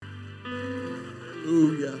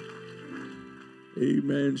Hallelujah.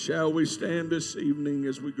 Amen. Shall we stand this evening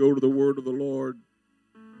as we go to the word of the Lord?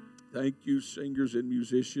 Thank you, singers and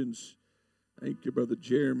musicians. Thank you, Brother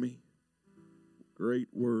Jeremy. Great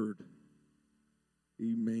word.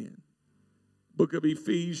 Amen. Book of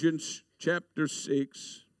Ephesians, chapter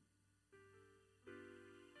 6.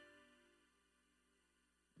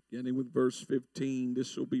 Beginning with verse 15.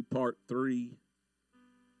 This will be part 3.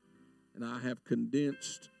 And I have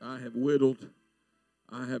condensed, I have whittled,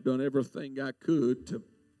 I have done everything I could to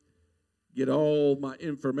get all my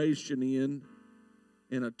information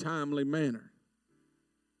in a timely manner.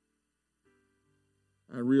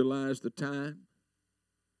 I realize the time,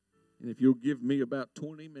 and if you'll give me about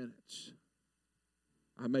 20 minutes,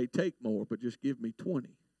 I may take more, but just give me 20.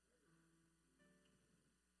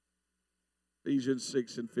 Ephesians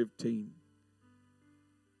 6 and 15.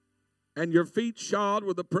 And your feet shod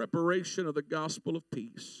with the preparation of the gospel of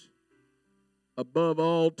peace. Above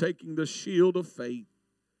all, taking the shield of faith,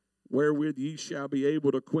 wherewith ye shall be able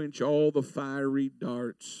to quench all the fiery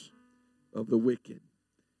darts of the wicked.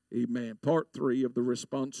 Amen. Part 3 of the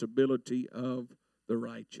responsibility of the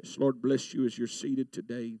righteous. Lord bless you as you're seated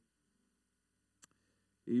today.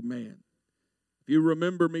 Amen. If you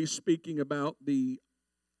remember me speaking about the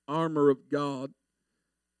armor of God,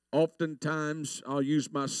 oftentimes I'll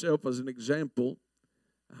use myself as an example.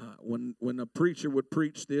 When a preacher would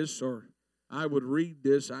preach this or I would read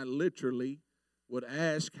this, I literally would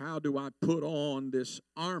ask, how do I put on this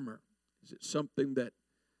armor? Is it something that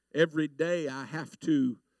every day I have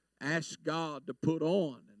to ask God to put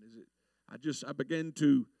on? And is it? I began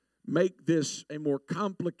to make this a more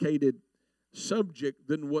complicated subject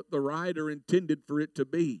than what the writer intended for it to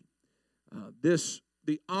be.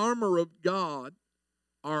 The armor of God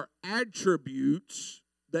are attributes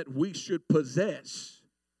that we should possess.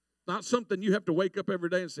 Not something you have to wake up every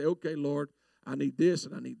day and say, okay, Lord, I need this,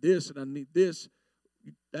 and I need this, and I need this.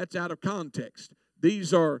 That's out of context.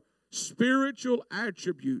 These are spiritual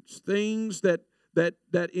attributes, things that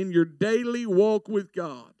in your daily walk with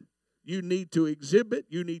God, you need to exhibit,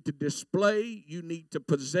 you need to display, you need to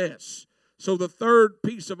possess. So the third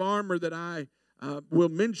piece of armor that I will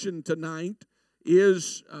mention tonight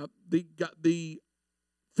is the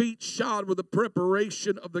feet shod with the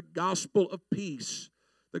preparation of the gospel of peace.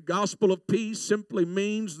 The gospel of peace simply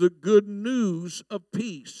means the good news of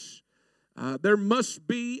peace. There must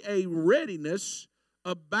be a readiness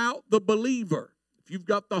about the believer. If you've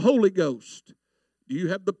got the Holy Ghost, you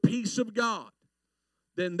have the peace of God,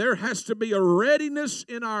 then there has to be a readiness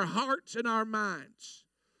in our hearts and our minds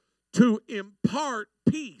to impart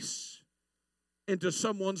peace into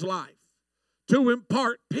someone's life, to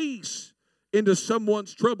impart peace into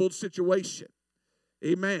someone's troubled situation.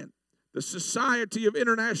 Amen. The Society of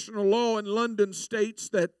International Law in London states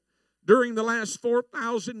that during the last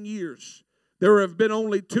 4,000 years, there have been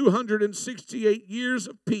only 268 years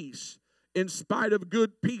of peace in spite of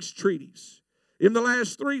good peace treaties. In the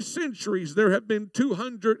last 3 centuries, there have been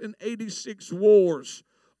 286 wars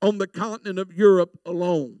on the continent of Europe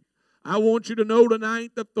alone. I want you to know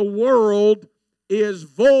tonight that the world is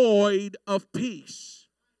void of peace.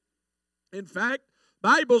 In fact,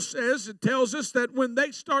 Bible says, it tells us that when they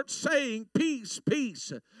start saying peace,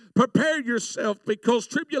 peace, prepare yourself because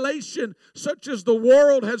tribulation such as the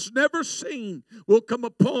world has never seen will come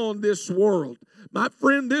upon this world. My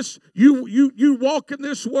friend, you walk in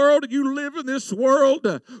this world and you live in this world.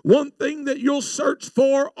 One thing that you'll search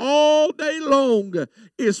for all day long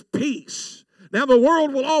is peace. Now the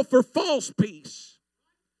world will offer false peace.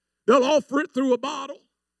 They'll offer it through a bottle.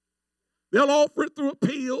 They'll offer it through a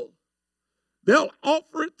pill. They'll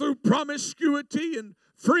offer it through promiscuity and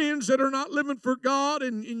friends that are not living for God,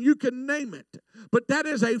 and you can name it. But that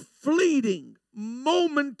is a fleeting,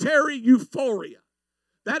 momentary euphoria.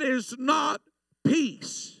 That is not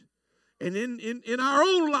peace. And in our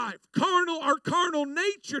own life, our carnal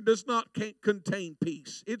nature does not contain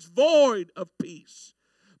peace. It's void of peace.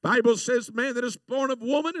 Bible says, man that is born of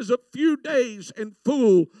woman is a few days and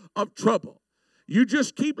full of trouble. You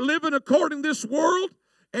just keep living according to this world,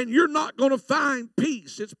 and you're not going to find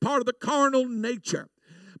peace. It's part of the carnal nature.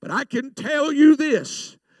 But I can tell you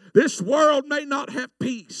this world may not have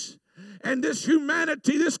peace. And this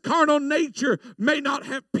humanity, this carnal nature may not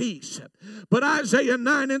have peace. But Isaiah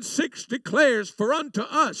 9 and 6 declares, for unto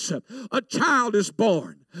us a child is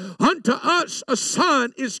born. Unto us a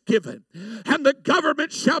son is given, and the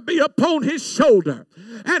government shall be upon his shoulder,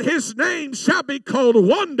 and his name shall be called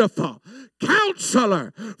Wonderful,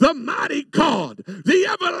 Counselor, the Mighty God, the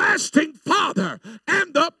Everlasting Father,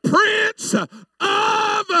 and the Prince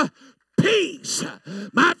of Peace.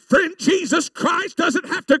 My friend, Jesus Christ doesn't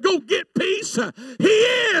have to go get peace. peace. He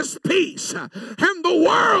is peace. And the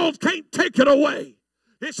world can't take it away.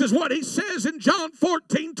 This is what he says in John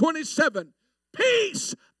 14:27.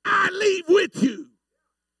 Peace I leave with you.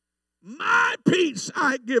 My peace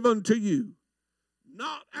I give unto you.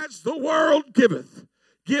 Not as the world giveth,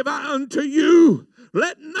 give I unto you.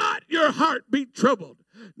 Let not your heart be troubled,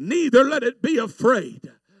 neither let it be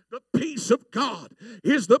afraid. The peace of God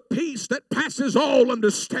is the peace that passes all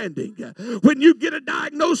understanding. When you get a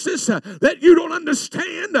diagnosis that you don't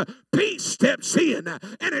understand, peace steps in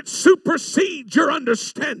and it supersedes your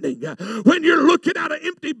understanding. When you're looking at an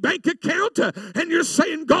empty bank account and you're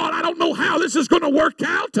saying, God, I don't know how this is going to work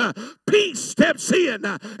out, peace steps in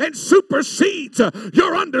and supersedes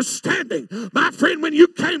your understanding. My friend, when you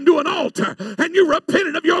came to an altar and you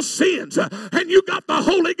repented of your sins and you got the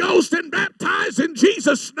Holy Ghost and baptized in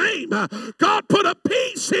Jesus' name, God put a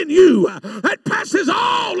peace in you that passes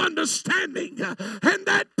all understanding. And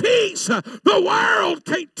that peace, the world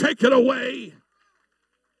can't take it away.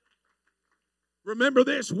 Remember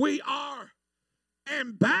this, we are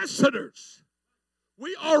ambassadors.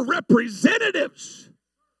 We are representatives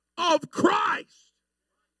of Christ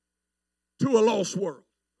to a lost world.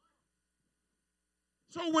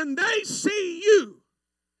 So when they see you,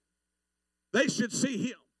 they should see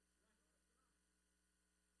him.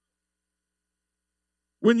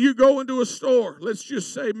 When you go into a store, let's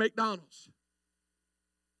just say McDonald's,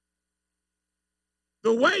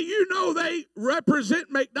 the way you know they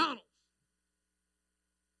represent McDonald's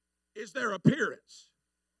is their appearance.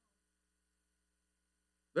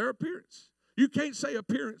 Their appearance. You can't say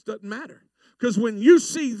appearance doesn't matter. Because when you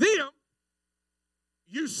see them,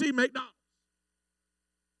 you see McDonald's.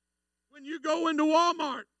 When you go into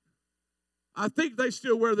Walmart, I think they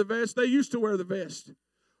still wear the vest. They used to wear the vest.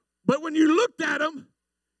 But when you looked at them,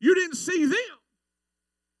 you didn't see them.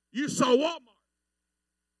 You saw Walmart.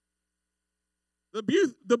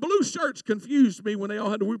 The blue shirts confused me when they all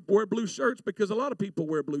had to wear blue shirts because a lot of people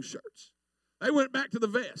wear blue shirts. They went back to the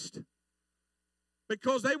vest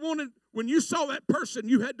because they wanted, when you saw that person,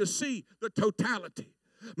 you had to see the totality.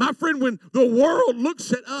 My friend, when the world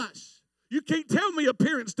looks at us, you can't tell me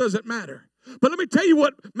appearance doesn't matter. But let me tell you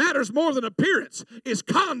what matters more than appearance is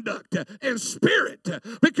conduct and spirit.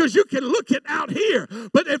 Because you can look it out here,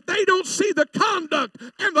 but if they don't see the conduct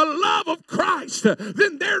and the love of Christ,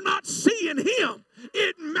 then they're not seeing him.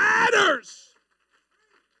 It matters.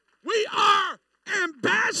 We are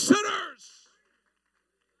ambassadors.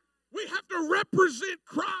 We have to represent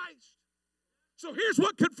Christ. So here's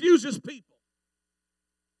what confuses people.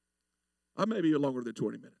 I may be longer than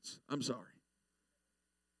 20 minutes. I'm sorry.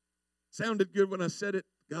 Sounded good when I said it.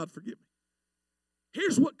 God forgive me.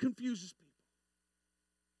 Here's what confuses people.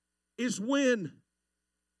 Is when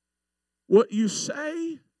what you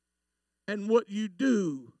say and what you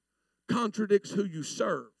do contradicts who you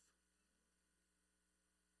serve.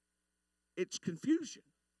 It's confusion.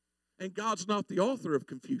 And God's not the author of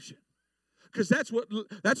confusion. Because that's what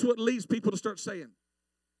leads people to start saying,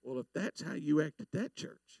 well, if that's how you act at that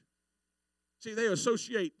church. See, they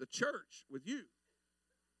associate the church with you.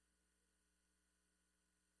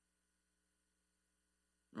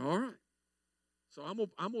 All right. So I'm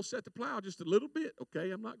gonna set the plow just a little bit,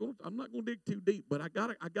 okay? I'm not gonna dig too deep, but I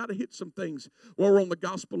gotta hit some things while we're on the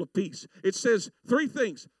gospel of peace. It says 3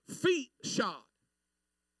 things: feet shod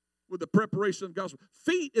with the preparation of the gospel.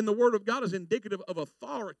 Feet in the Word of God is indicative of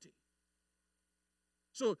authority.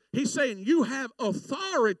 So he's saying you have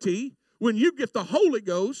authority when you get the Holy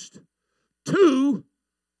Ghost to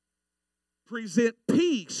present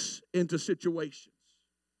peace into situations.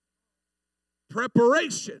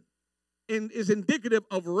 Preparation is indicative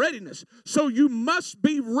of readiness. So you must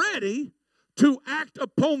be ready to act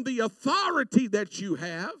upon the authority that you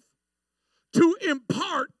have to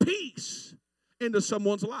impart peace into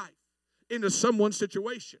someone's life, into someone's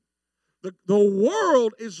situation. The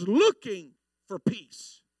world is looking for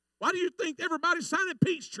peace. Why do you think everybody's signing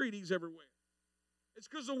peace treaties everywhere? It's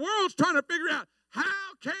because the world's trying to figure out,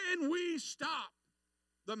 how can we stop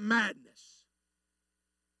the madness?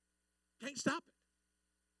 Can't stop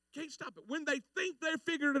it. Can't stop it. When they think they're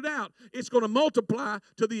figuring it out, it's going to multiply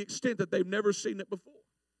to the extent that they've never seen it before.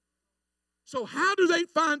 So how do they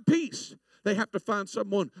find peace? They have to find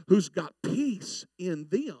someone who's got peace in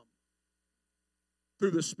them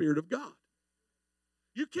through the Spirit of God.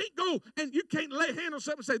 You can't go and you can't lay hand on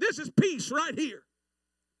something and say, this is peace right here.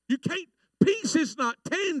 You can't. Peace is not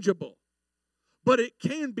tangible, but it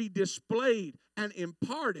can be displayed and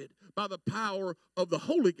imparted by the power of the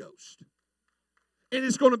Holy Ghost. And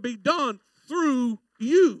it's going to be done through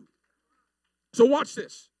you. So watch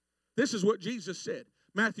this. This is what Jesus said.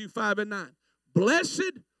 Matthew 5:9.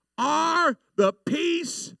 Blessed are the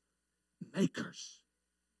peacemakers.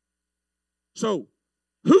 So,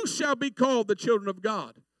 who shall be called the children of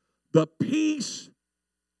God? The peacemakers.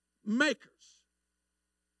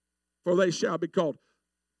 For they shall be called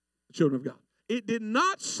the children of God. It did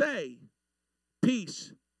not say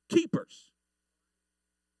peacekeepers.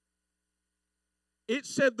 It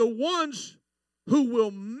said the ones who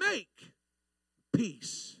will make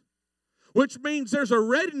peace, which means there's a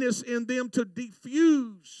readiness in them to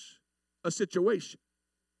diffuse a situation,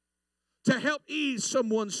 to help ease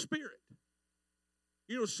someone's spirit.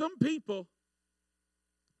 You know, some people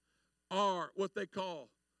are what they call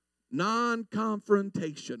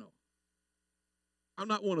non-confrontational. I'm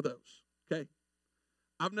not one of those, okay?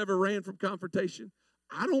 I've never ran from confrontation.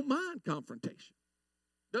 I don't mind confrontation.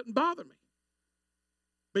 Doesn't bother me.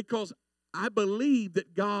 Because I believe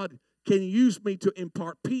that God can use me to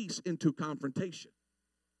impart peace into confrontation.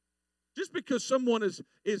 Just because someone is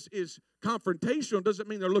confrontational doesn't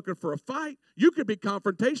mean they're looking for a fight. You could be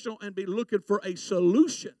confrontational and be looking for a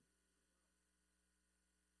solution.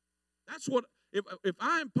 That's what, if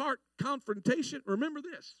I impart confrontation, remember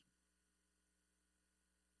this.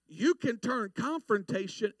 You can turn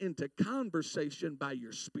confrontation into conversation by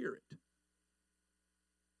your spirit.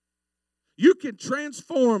 You can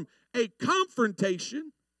transform a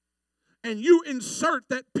confrontation and you insert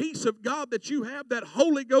that peace of God that you have, that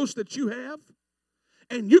Holy Ghost that you have,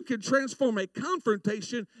 and you can transform a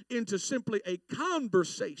confrontation into simply a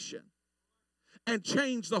conversation and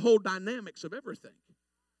change the whole dynamics of everything.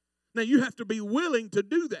 Now, you have to be willing to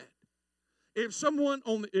do that. If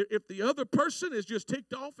if the other person is just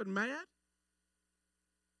ticked off and mad,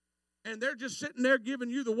 and they're just sitting there giving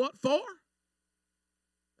you the what for,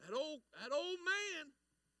 that old man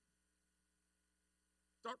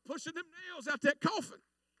start pushing them nails out that coffin.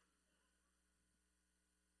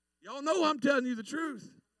 Y'all know I'm telling you the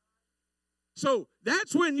truth. So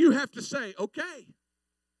that's when you have to say, okay,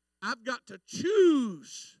 I've got to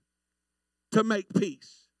choose to make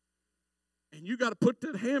peace. And you got to put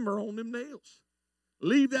that hammer on them nails.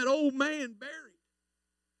 Leave that old man buried.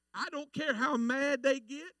 I don't care how mad they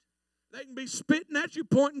get. They can be spitting at you,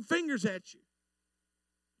 pointing fingers at you.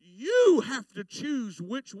 You have to choose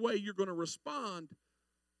which way you're going to respond.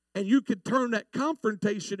 And you can turn that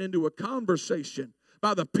confrontation into a conversation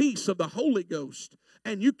by the peace of the Holy Ghost.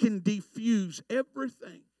 And you can diffuse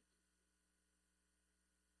everything.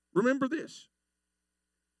 Remember this.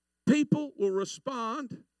 People will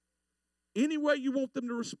respond any way you want them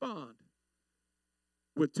to respond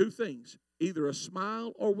with two things. Either a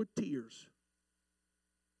smile or with tears.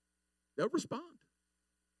 They'll respond.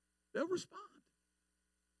 They'll respond.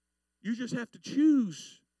 You just have to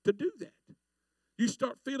choose to do that. You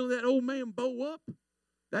start feeling that old man bow up,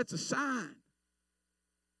 that's a sign.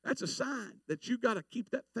 That's a sign that you got to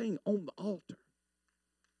keep that thing on the altar.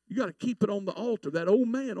 You got to keep it on the altar, that old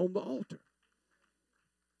man on the altar.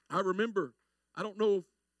 I remember, I don't know if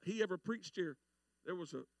he ever preached here. There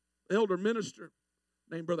was an elder minister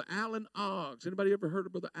named Brother Alan Oggs. Anybody ever heard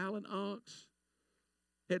of Brother Alan Oggs?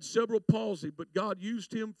 Had cerebral palsy, but God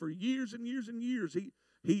used him for years and years and years.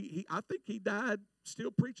 I think he died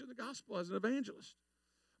still preaching the gospel as an evangelist.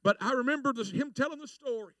 But I remember him telling the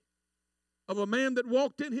story of a man that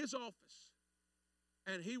walked in his office,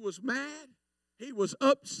 and he was mad, he was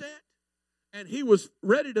upset, and he was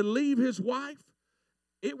ready to leave his wife.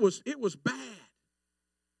 It was bad.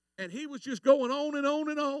 And he was just going on and on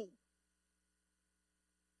and on.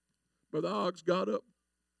 Brother Oggs got up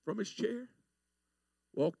from his chair,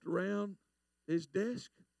 walked around his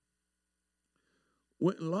desk,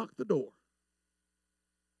 went and locked the door.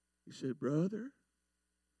 He said, "Brother,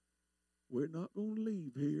 we're not going to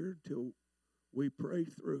leave here until we pray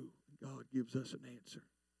through. God gives us an answer."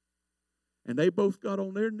 And they both got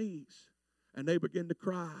on their knees, and they began to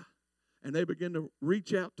cry, and they began to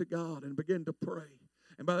reach out to God and begin to pray.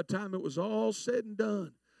 And by the time it was all said and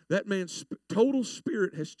done, that man's total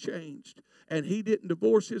spirit has changed. And he didn't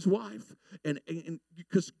divorce his wife. And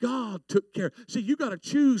because God took care. See, you got to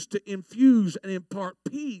choose to infuse and impart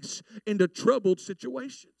peace into troubled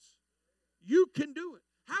situations. You can do it.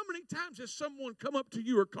 How many times has someone come up to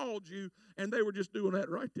you or called you and they were just doing that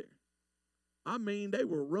right there? I mean, they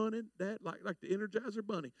were running that like the Energizer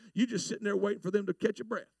Bunny. You just sitting there waiting for them to catch a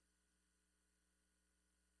breath.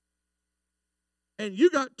 And you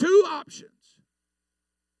got two options.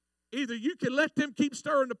 Either you can let them keep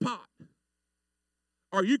stirring the pot,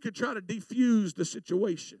 or you can try to defuse the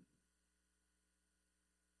situation.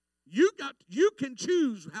 You can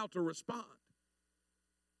choose how to respond.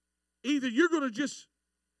 Either you're going to just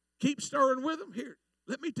keep stirring with them. Here,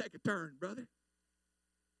 let me take a turn, brother.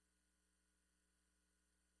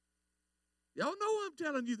 Y'all know I'm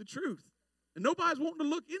telling you the truth. And nobody's wanting to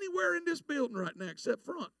look anywhere in this building right now except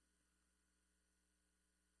front.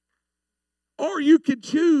 Or you could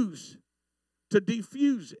choose to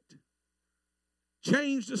defuse it.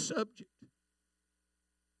 Change the subject.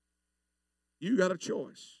 You got a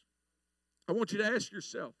choice. I want you to ask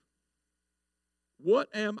yourself, what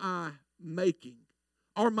am I making?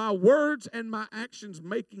 Are my words and my actions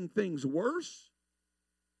making things worse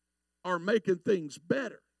or making things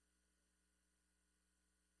better?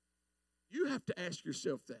 You have to ask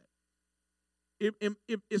yourself that.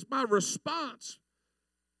 Is my response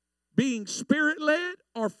being spirit-led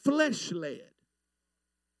or flesh-led?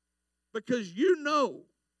 Because you know,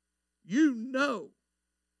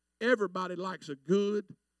 everybody likes a good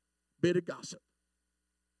bit of gossip.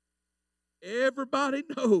 Everybody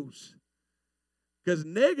knows. Because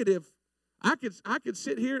negative, I could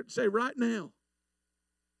sit here and say right now,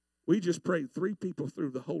 we just prayed 3 people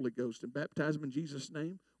through the Holy Ghost and baptized them in Jesus'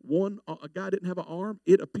 name. One, a guy didn't have an arm.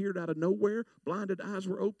 It appeared out of nowhere. Blinded eyes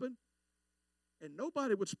were open. And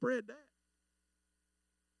nobody would spread that.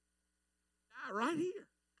 Right here.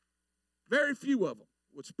 Very few of them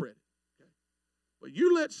would spread it. Okay? But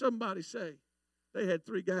you let somebody say, they had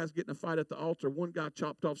 3 guys getting a fight at the altar. One guy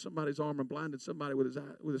chopped off somebody's arm and blinded somebody with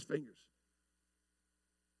his fingers.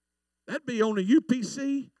 That'd be on a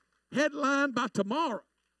UPC headline by tomorrow.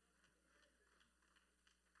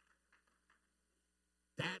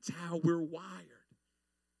 That's how we're wired.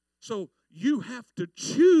 So you have to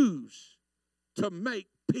choose to make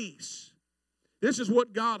peace. This is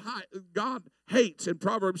what God hates in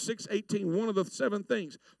Proverbs 6:18, one of the 7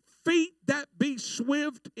 things. Feet that be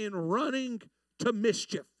swift in running to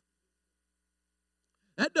mischief.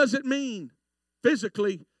 That doesn't mean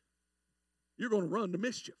physically you're going to run to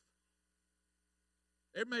mischief.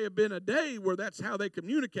 There may have been a day where that's how they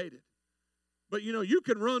communicated. But you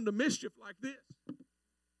can run to mischief like this.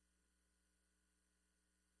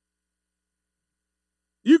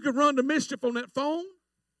 You can run to mischief on that phone,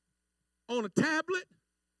 on a tablet.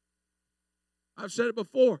 I've said it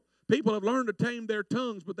before. People have learned to tame their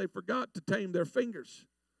tongues, but they forgot to tame their fingers.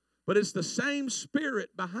 But it's the same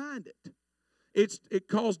spirit behind it. It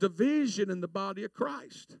caused division in the body of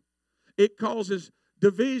Christ. It causes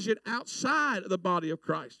division outside of the body of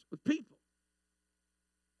Christ with people.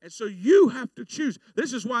 And so you have to choose.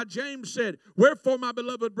 This is why James said, wherefore, my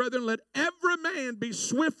beloved brethren, let every man be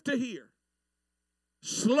swift to hear,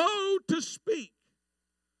 slow to speak,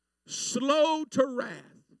 slow to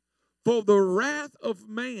wrath. For the wrath of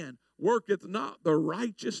man worketh not the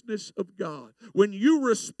righteousness of God. When you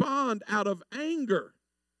respond out of anger,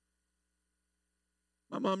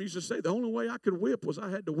 my mom used to say the only way I could whip was I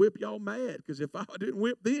had to whip y'all mad, because if I didn't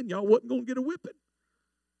whip then, y'all wasn't going to get a whipping.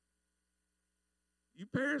 You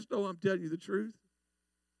parents know I'm telling you the truth.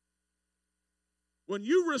 When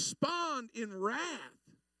you respond in wrath,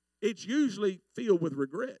 it's usually filled with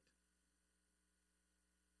regret.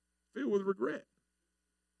 Filled with regret.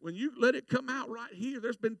 When you let it come out right here,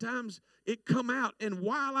 there's been times it come out, and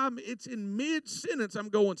while it's in mid-sentence, I'm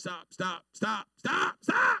going, stop, stop, stop, stop,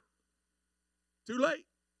 stop. Too late.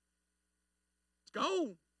 It's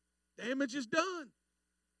gone. Damage is done.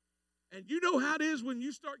 And you know how it is when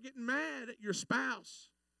you start getting mad at your spouse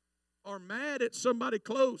or mad at somebody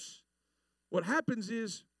close. What happens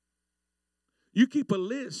is you keep a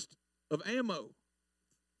list of ammo,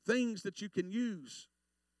 things that you can use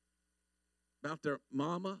about their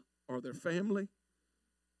mama or their family.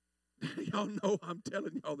 Y'all know I'm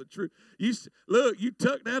telling y'all the truth. You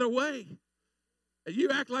tuck that away, and you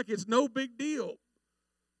act like it's no big deal.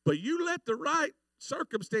 But you let the right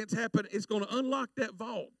circumstance happen, it's going to unlock that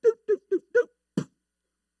vault. Doop, doop, doop, doop.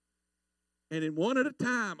 And in one at a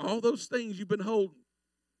time, all those things you've been holding,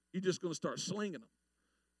 you're just going to start slinging them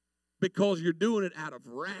because you're doing it out of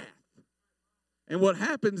wrath. And what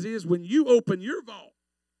happens is when you open your vault,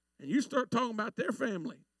 and you start talking about their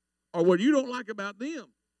family or what you don't like about them,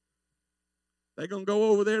 they're going to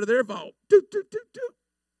go over there to their vault. Doot, doot, doot, doot.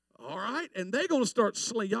 All right? And they're going to start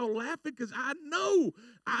slinging. Y'all laughing because I know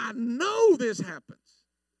this happens.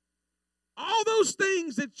 All those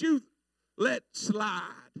things that you let slide.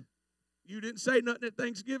 You didn't say nothing at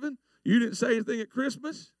Thanksgiving. You didn't say anything at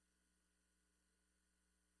Christmas.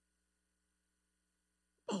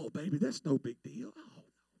 Oh, baby, that's no big deal. Oh.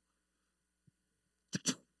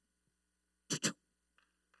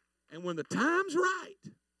 And when the time's right,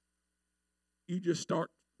 you just start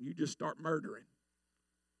murdering,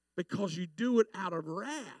 because you do it out of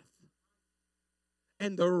wrath.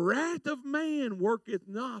 And the wrath of man worketh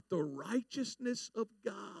not the righteousness of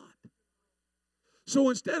God. So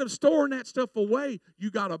instead of storing that stuff away, you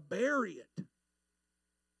got to bury it.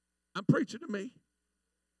 I'm preaching to me.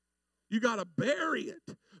 You got to bury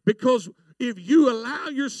it. Because if you allow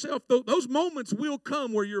yourself, those moments will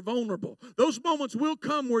come where you're vulnerable. Those moments will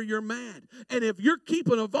come where you're mad. And if you're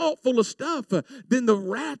keeping a vault full of stuff, then the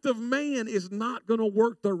wrath of man is not going to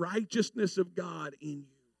work the righteousness of God in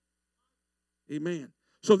you. Amen.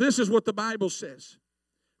 So this is what the Bible says.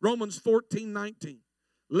 Romans 14:19.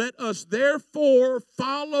 Let us therefore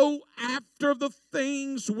follow after the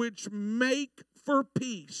things which make for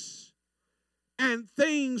peace, and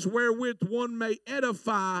things wherewith one may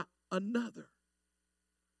edify another.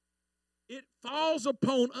 It falls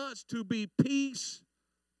upon us to be peace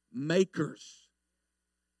makers.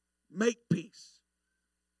 Make peace.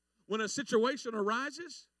 When a situation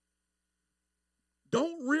arises,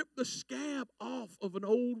 don't rip the scab off of an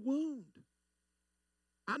old wound.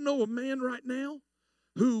 I know a man right now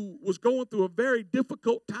who was going through a very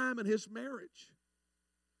difficult time in his marriage.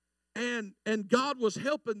 And God was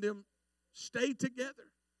helping them stay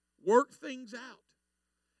together, work things out.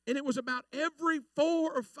 And it was about every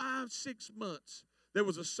 4 or 5, 6 months, there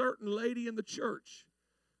was a certain lady in the church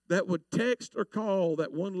that would text or call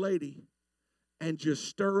that one lady and just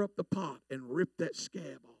stir up the pot and rip that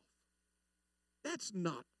scab off. That's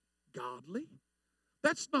not godly.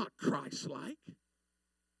 That's not Christ-like.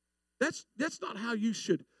 That's not how you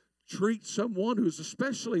should treat someone who's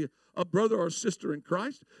especially a brother or sister in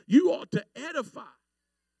Christ. You ought to edify.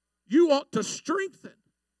 You ought to strengthen.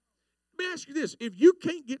 Let me ask you this. If you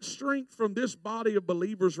can't get strength from this body of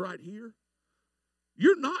believers right here,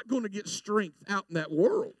 you're not going to get strength out in that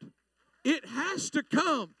world. It has to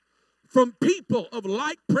come from people of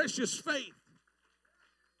like precious faith.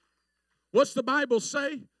 What's the Bible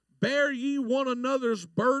say? Bear ye one another's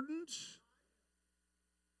burdens.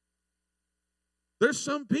 There's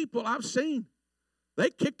some people I've seen,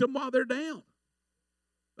 they kicked them while they're down.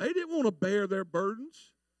 They didn't want to bear their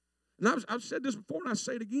burdens. And I've said this before and I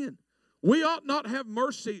say it again. We ought not have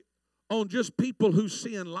mercy on just people who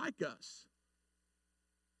sin like us.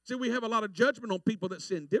 See, we have a lot of judgment on people that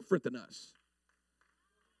sin different than us.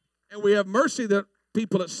 And we have mercy that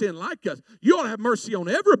people that sin like us. You ought to have mercy on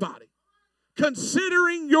everybody.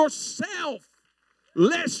 Considering yourself,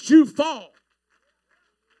 lest you fall.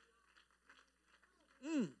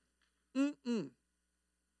 1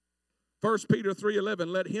 Peter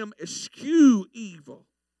 3:11, let him eschew evil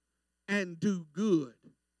and do good.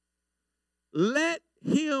 Let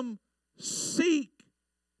him seek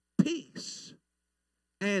peace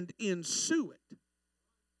and ensue it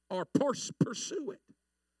or pursue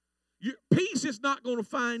it. Peace is not going to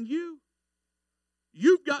find you.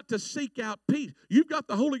 You've got to seek out peace. You've got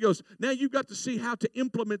the Holy Ghost. Now you've got to see how to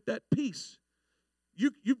implement that peace.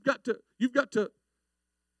 You've got to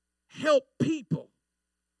help people.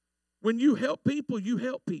 When you help people, you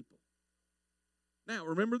help people. Now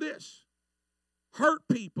remember this. Hurt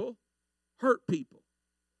people hurt people.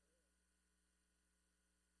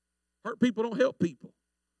 Hurt people don't help people.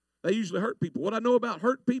 They usually hurt people. What I know about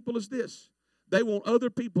hurt people is this. They want other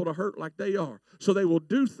people to hurt like they are. So they will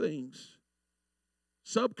do things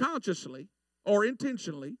subconsciously or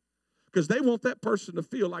intentionally because they want that person to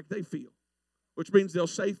feel like they feel, which means they'll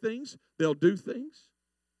say things, they'll do things,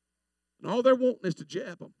 and all they're wanting is to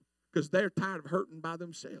jab them because they're tired of hurting by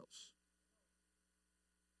themselves.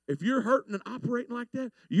 If you're hurting and operating like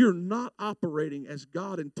that, you're not operating as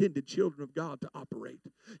God intended children of God to operate.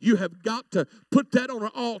 You have got to put that on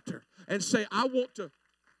an altar and say, I want to.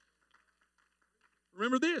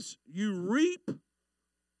 Remember this, you reap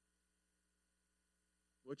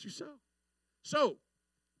what you sow. So,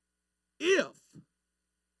 if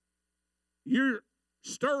you're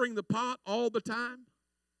stirring the pot all the time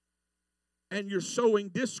and you're sowing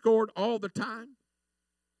discord all the time,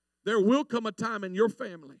 there will come a time in your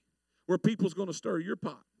family where people's going to stir your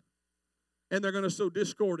pot and they're going to sow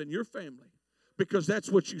discord in your family because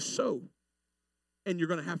that's what you sow and you're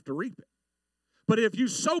going to have to reap it. But if you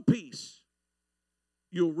sow peace,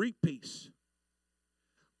 you'll reap peace.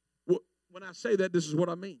 When I say that, this is what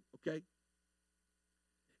I mean, okay?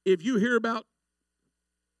 If you hear about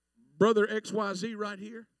Brother XYZ right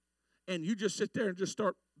here and you just sit there and just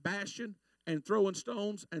start bashing and throwing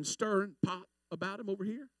stones and stirring pot about him over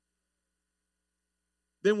here,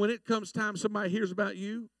 then when it comes time somebody hears about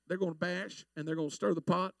you, they're going to bash and they're going to stir the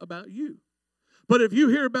pot about you. But if you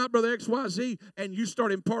hear about Brother XYZ and you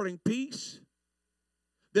start imparting peace,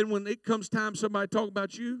 then when it comes time somebody talk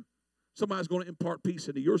about you, somebody's going to impart peace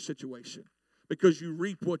into your situation because you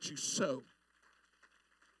reap what you sow.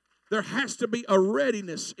 There has to be a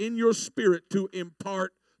readiness in your spirit to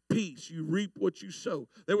impart peace. You reap what you sow.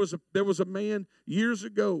 There was a man years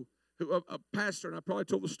ago, a pastor, and I probably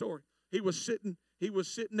told the story. He was sitting he was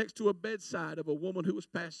sitting next to a bedside of a woman who was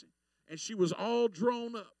passing. And she was all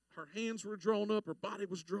drawn up. Her hands were drawn up. Her body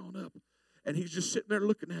was drawn up. And he's just sitting there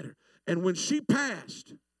looking at her. And when she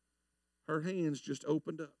passed, her hands just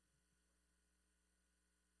opened up.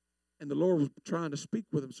 And the Lord was trying to speak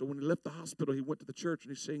with him. So when he left the hospital, he went to the church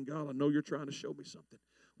and he's saying, God, I know you're trying to show me something.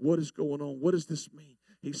 What is going on? What does this mean?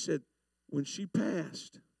 He said, when she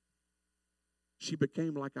passed, she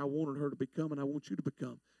became like I wanted her to become and I want you to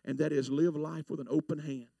become. And that is live life with an open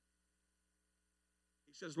hand.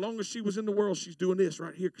 He said, as long as she was in the world, she's doing this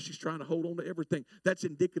right here because she's trying to hold on to everything. That's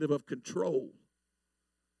indicative of control.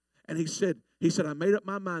 And he said, I made up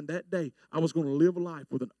my mind that day I was going to live life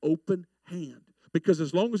with an open hand. Because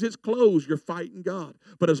as long as it's closed, you're fighting God.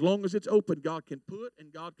 But as long as it's open, God can put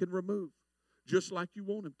and God can remove, just like you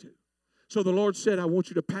want him to. So the Lord said, I want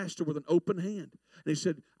you to pastor with an open hand. And he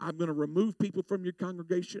said, I'm going to remove people from your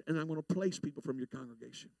congregation and I'm going to place people from your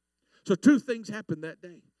congregation. So two things happened that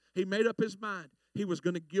day. He made up his mind. He was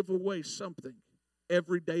going to give away something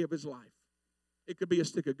every day of his life. It could be a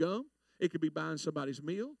stick of gum. It could be buying somebody's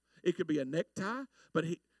meal. It could be a necktie. But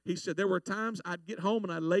he said there were times I'd get home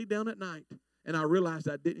and I'd lay down at night and I realized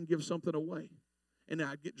I didn't give something away. And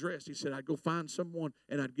I'd get dressed. He said, I'd go find someone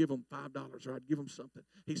and I'd give them $5 or I'd give them something.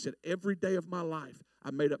 He said, every day of my life,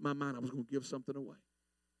 I made up my mind I was going to give something away.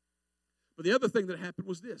 But the other thing that happened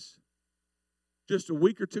was this. Just a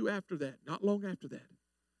week or two after that, not long after that,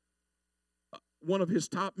 one of his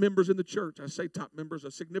top members in the church, I say top members,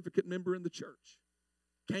 a significant member in the church,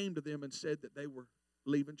 came to them and said that they were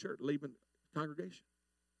leaving church, leaving congregation.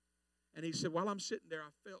 And he said, while I'm sitting there,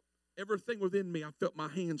 I felt everything within me, I felt my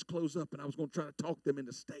hands close up, and I was going to try to talk them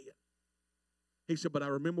into staying. He said, but I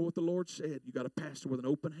remember what the Lord said. You got to pastor with an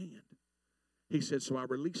open hand. He said, so I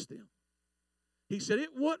released them. He said,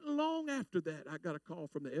 it wasn't long after that I got a call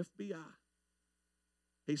from the FBI.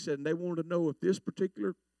 He said, and they wanted to know if this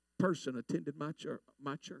particular person attended my church.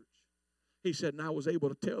 He said, and I was able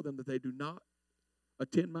to tell them that they do not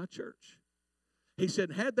attend my church. He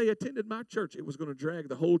said, had they attended my church, it was going to drag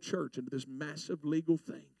the whole church into this massive legal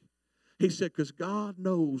thing. He said, because God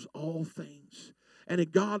knows all things.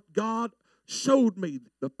 And God showed me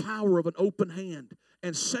the power of an open hand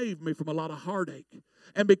and saved me from a lot of heartache.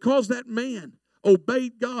 And because that man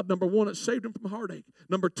obeyed God, number one, it saved him from heartache.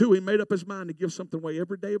 Number two, he made up his mind to give something away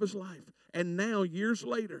every day of his life. And now, years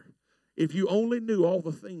later, if you only knew all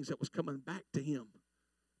the things that was coming back to him,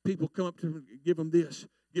 people come up to him and give him this,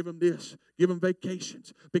 give him this, give him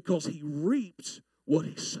vacations, because he reaps what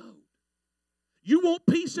he sowed. You want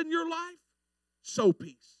peace in your life? Sow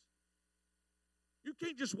peace. You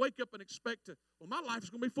can't just wake up and expect to, well, my life is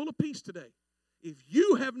going to be full of peace today. If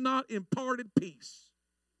you have not imparted peace,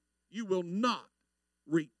 you will not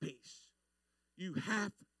reap peace. You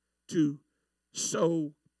have to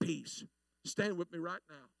sow peace. Stand with me right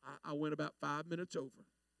now. I went about 5 minutes over.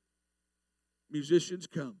 Musicians,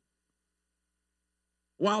 come.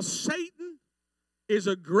 While Satan is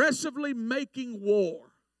aggressively making war,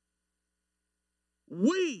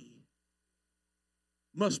 we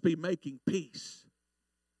must be making peace.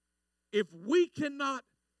 If we cannot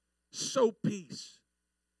sow peace,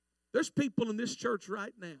 there's people in this church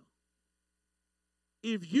right now.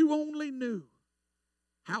 If you only knew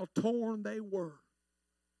how torn they were,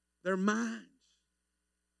 their minds.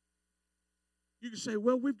 You can say,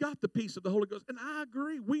 well, we've got the peace of the Holy Ghost. And I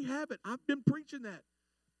agree, we have it. I've been preaching that.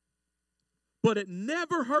 But it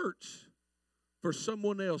never hurts for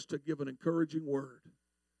someone else to give an encouraging word.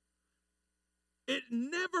 It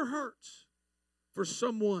never hurts for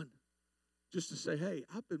someone just to say, hey,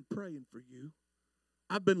 I've been praying for you.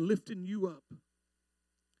 I've been lifting you up.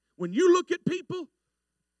 When you look at people,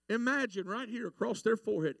 imagine right here across their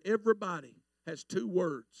forehead, everybody has two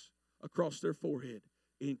words across their forehead.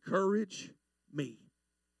 Encourage me.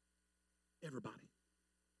 Everybody.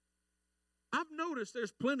 I've noticed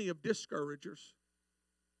there's plenty of discouragers.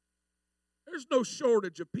 There's no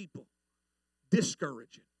shortage of people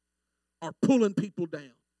discouraging or pulling people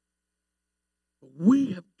down. But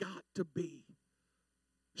we have got to be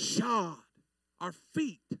shod, our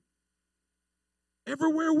feet.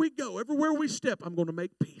 Everywhere we go, everywhere we step, I'm going to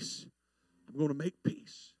make peace. I'm going to make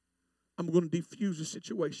peace. I'm going to defuse a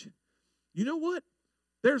situation. You know what?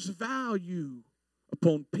 There's value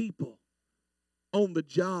upon people on the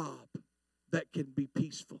job that can be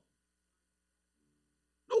peaceful.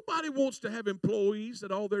 Nobody wants to have employees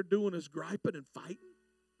that all they're doing is griping and fighting,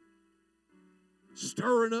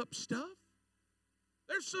 stirring up stuff.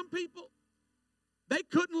 There's some people, they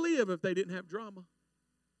couldn't live if they didn't have drama.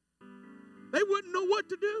 They wouldn't know what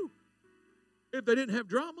to do if they didn't have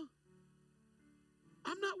drama.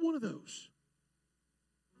 I'm not one of those.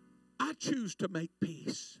 I choose to make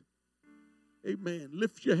peace. Amen.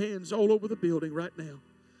 Lift your hands all over the building right now.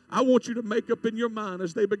 I want you to make up in your mind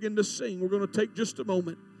as they begin to sing. We're going to take just a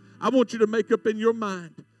moment. I want you to make up in your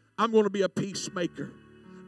mind, I'm going to be a peacemaker.